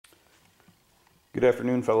Good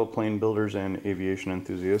afternoon, fellow plane builders and aviation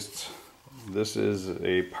enthusiasts. This is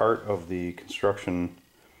a part of the construction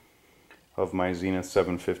of my Zenith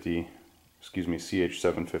 750,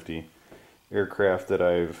 CH-750 aircraft that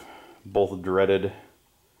I've both dreaded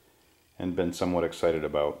and been somewhat excited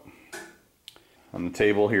about. On the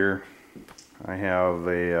table here, I have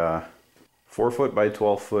a 4-foot by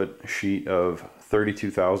 12-foot sheet of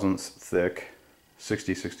 32 thousandths thick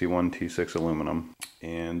 6061 T6 aluminum.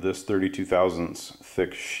 And this 32 thousandths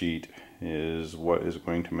thick sheet is what is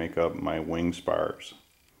going to make up my wing spars.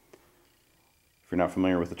 If you're not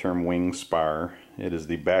familiar with the term wing spar, it is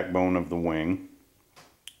the backbone of the wing.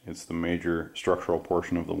 It's the major structural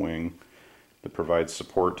portion of the wing that provides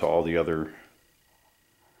support to all the other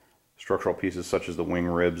structural pieces such as the wing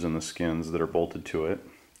ribs and the skins that are bolted to it.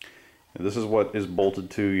 And this is what is bolted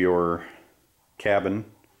to your cabin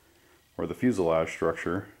or the fuselage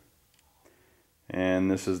structure.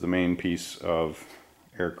 And this is the main piece of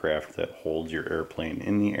aircraft that holds your airplane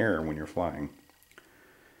in the air when you're flying.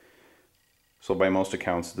 So by most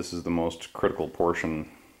accounts, this is the most critical portion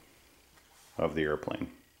of the airplane.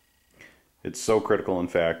 It's so critical, in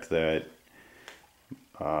fact, that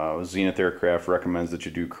Zenith Aircraft recommends that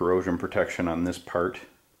you do corrosion protection on this part.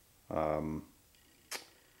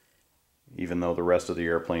 Even though the rest of the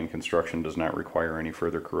airplane construction does not require any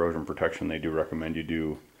further corrosion protection, they do recommend you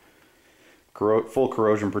do full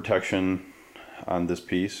corrosion protection on this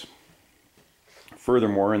piece.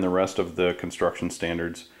 Furthermore, in the rest of the construction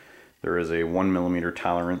standards, there is a 1mm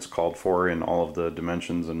tolerance called for in all of the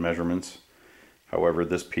dimensions and measurements. However,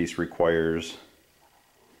 this piece requires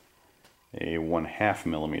a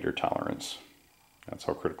 1/2mm tolerance. That's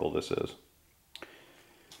how critical this is.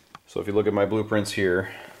 So if you look at my blueprints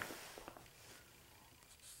here,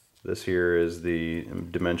 this here is the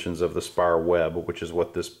dimensions of the spar web, which is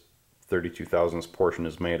what this 32 thousandths portion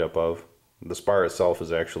is made up of. The spar itself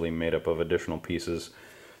is actually made up of additional pieces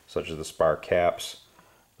such as the spar caps,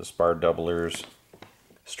 the spar doublers,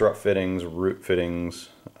 strut fittings, root fittings,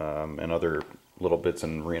 and other little bits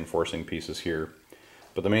and reinforcing pieces here.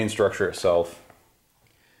 But the main structure itself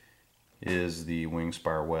is the wing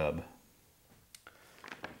spar web.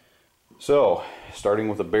 So, starting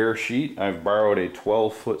with a bare sheet, I've borrowed a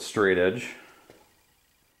 12-foot straight edge.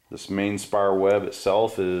 This main spar web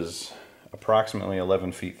itself is approximately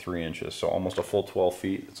 11 feet 3 inches, so almost a full 12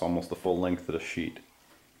 feet. It's almost the full length of the sheet.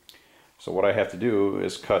 So what I have to do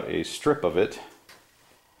is cut a strip of it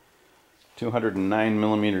 209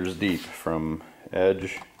 millimeters deep from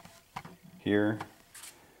edge here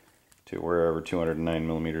to wherever 209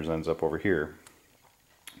 millimeters ends up over here.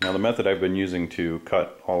 Now the method I've been using to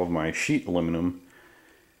cut all of my sheet aluminum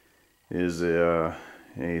is a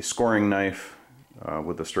scoring knife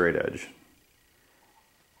with a straight edge.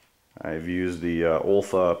 I've used the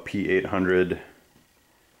Olfa P800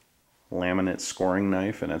 laminate scoring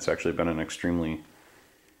knife, and it's actually been an extremely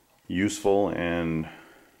useful and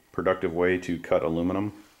productive way to cut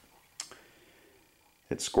aluminum.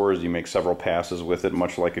 It scores, you make several passes with it,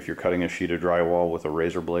 much like if you're cutting a sheet of drywall with a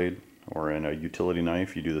razor blade or in a utility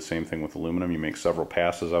knife. You do the same thing with aluminum. You make several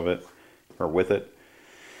passes of it, or with it,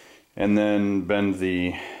 and then bend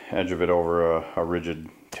the edge of it over a rigid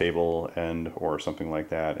table end or something like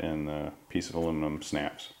that, and the piece of aluminum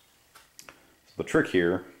snaps. So the trick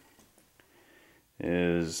here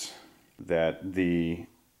is that the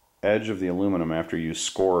edge of the aluminum, after you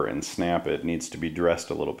score and snap it, needs to be dressed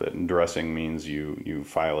a little bit. And dressing means you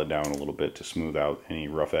file it down a little bit to smooth out any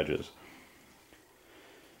rough edges.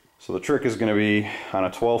 So the trick is going to be on a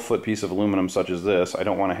 12-foot piece of aluminum such as this. I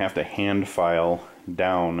don't want to have to hand file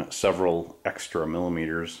down several extra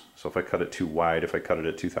millimeters. So if I cut it too wide, if I cut it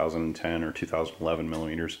at 2010 or 2011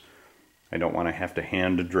 millimeters, I don't want to have to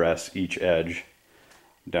hand dress each edge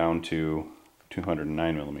down to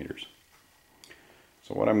 209 millimeters.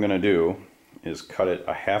 So what I'm going to do is cut it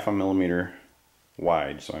a 1/2 millimeter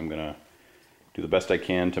wide. So I'm going to do the best I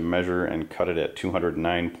can to measure and cut it at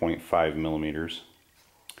 209.5 millimeters.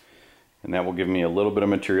 And that will give me a little bit of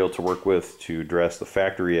material to work with to dress the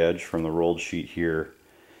factory edge from the rolled sheet here,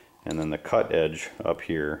 and then the cut edge up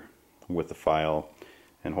here with the file,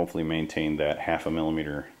 and hopefully maintain that 1/2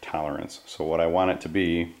 millimeter tolerance. So what I want it to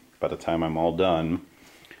be by the time I'm all done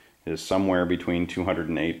is somewhere between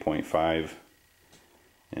 208.5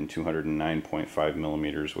 and 209.5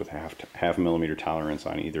 millimeters with half millimeter tolerance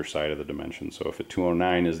on either side of the dimension. So if at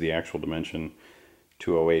 209 is the actual dimension,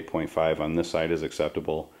 208.5 on this side is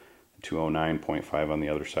acceptable, 209.5 on the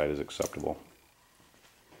other side is acceptable.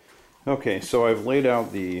 Okay, so I've laid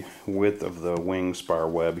out the width of the wing spar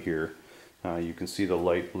web here. You can see the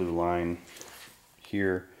light blue line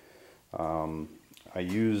here. I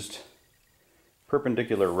used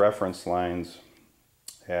perpendicular reference lines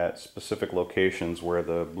at specific locations where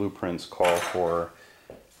the blueprints call for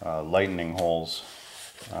lightning holes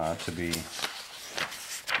to be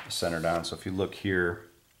centered on. So if you look here,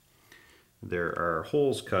 there are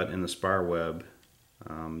holes cut in the spar web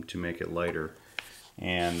to make it lighter,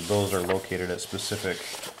 and those are located at specific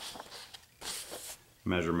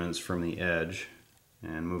measurements from the edge.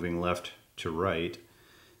 And moving left to right,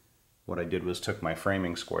 what I did was took my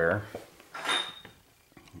framing square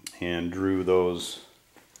and drew those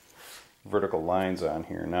vertical lines on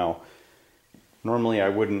here. Now, normally I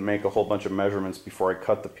wouldn't make a whole bunch of measurements before I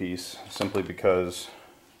cut the piece, simply because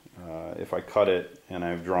if I cut it and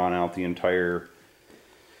I've drawn out the entire,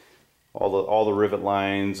 all the rivet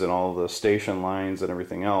lines and all the station lines and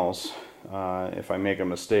everything else, if I make a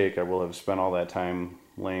mistake, I will have spent all that time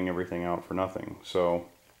laying everything out for nothing. So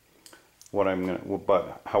what I'm gonna,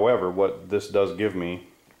 but however, what this does give me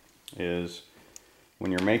is,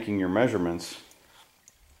 when you're making your measurements,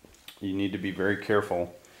 you need to be very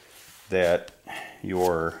careful that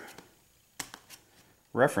your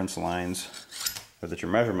reference lines, or that your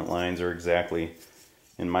measurement lines, are exactly,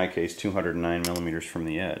 in my case, 209 millimeters from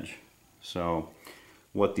the edge. So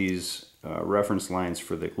what these reference lines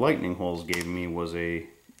for the lightning holes gave me was a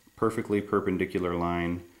perfectly perpendicular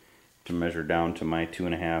line to measure down to my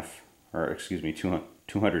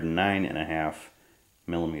 209.5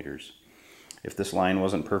 millimeters. If this line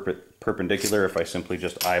wasn't perpendicular, if I simply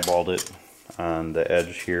just eyeballed it on the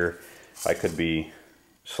edge here, I could be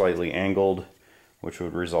slightly angled, which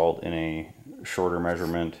would result in a shorter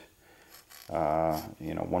measurement,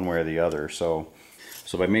 one way or the other. So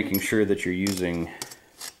by making sure that you're using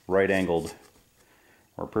right-angled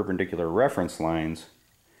or perpendicular reference lines,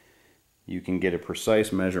 you can get a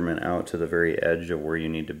precise measurement out to the very edge of where you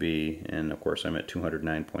need to be. And of course I'm at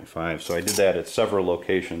 209.5. So I did that at several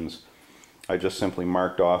locations. I just simply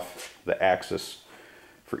marked off the axis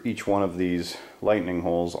for each one of these lightning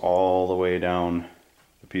holes all the way down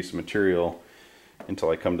the piece of material until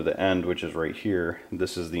I come to the end, which is right here.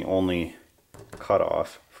 This is the only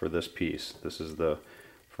cutoff for this piece. This is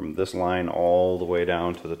from this line all the way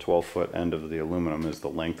down to the 12-foot end of the aluminum is the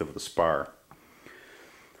length of the spar.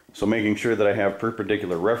 So making sure that I have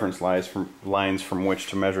perpendicular reference lines from which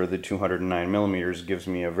to measure the 209 millimeters gives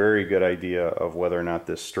me a very good idea of whether or not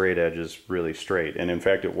this straight edge is really straight. And in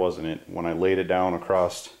fact, it wasn't. When I laid it down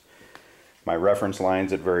across my reference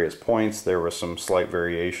lines at various points, there was some slight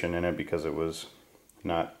variation in it because it was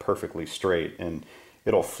not perfectly straight. And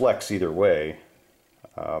it'll flex either way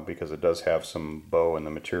because it does have some bow in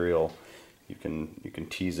the material. You can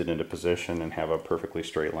tease it into position and have a perfectly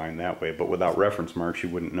straight line that way, but without reference marks you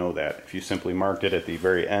wouldn't know that. If you simply marked it at the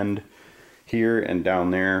very end here and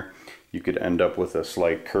down there, you could end up with a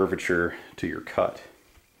slight curvature to your cut.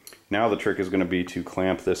 Now the trick is going to be to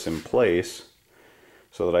clamp this in place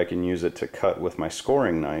so that I can use it to cut with my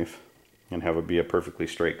scoring knife and have it be a perfectly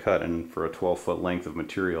straight cut. And for a 12-foot length of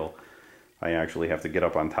material, I actually have to get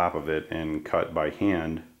up on top of it and cut by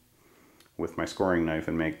hand with my scoring knife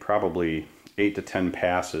and make probably 8 to 10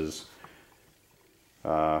 passes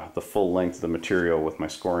the full length of the material with my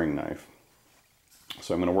scoring knife.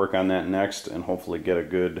 So I'm going to work on that next and hopefully get a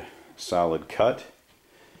good solid cut,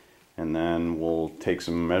 and then we'll take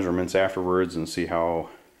some measurements afterwards and see how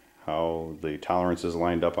the tolerances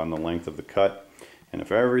lined up on the length of the cut. And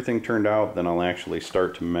if everything turned out, then I'll actually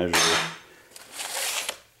start to measure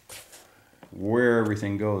where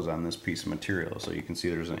everything goes on this piece of material. So you can see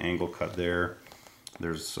there's an angle cut there.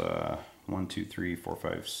 There's 1, 2, 3, 4,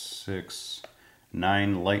 5, 6,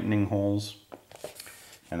 9 lightning holes.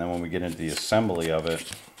 And then when we get into the assembly of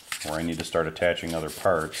it, where I need to start attaching other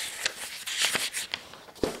parts,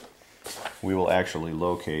 we will actually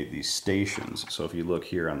locate these stations. So if you look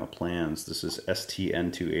here on the plans, this is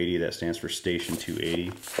STN280, that stands for Station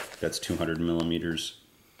 280. That's 200 millimeters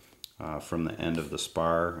from the end of the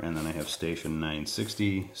spar. And then I have Station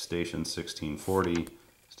 960, Station 1640,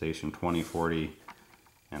 Station 2040,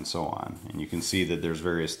 and so on. And you can see that there's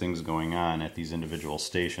various things going on at these individual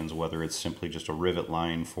stations, whether it's simply just a rivet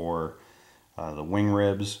line for the wing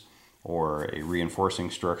ribs, or a reinforcing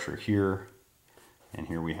structure here. And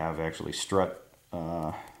here we have actually strut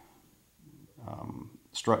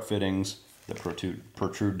fittings that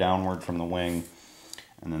protrude downward from the wing.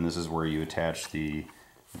 And then this is where you attach the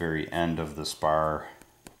very end of the spar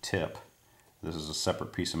tip. This is a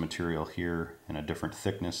separate piece of material here in a different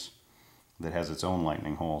thickness that has its own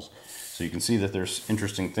lightning holes. So you can see that there's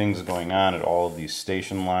interesting things going on at all of these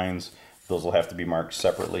station lines. Those will have to be marked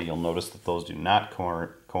separately. You'll notice that those do not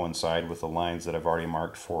coincide with the lines that I've already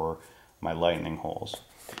marked for my lightning holes.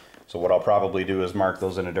 So what I'll probably do is mark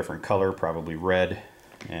those in a different color, probably red,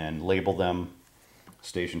 and label them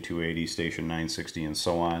station 280, station 960, and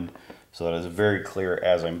so on, so that it's very clear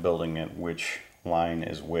as I'm building it which line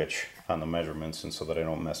is which on the measurements, and so that I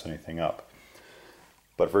don't mess anything up.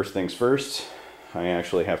 But first things first, I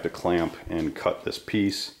actually have to clamp and cut this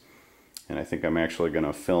piece, and I think I'm actually going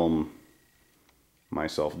to film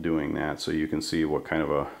myself doing that so you can see what kind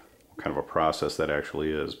of a process that actually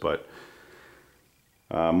is. But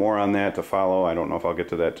more on that to follow. I don't know if I'll get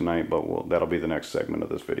to that tonight, but that'll be the next segment of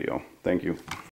this video. Thank you.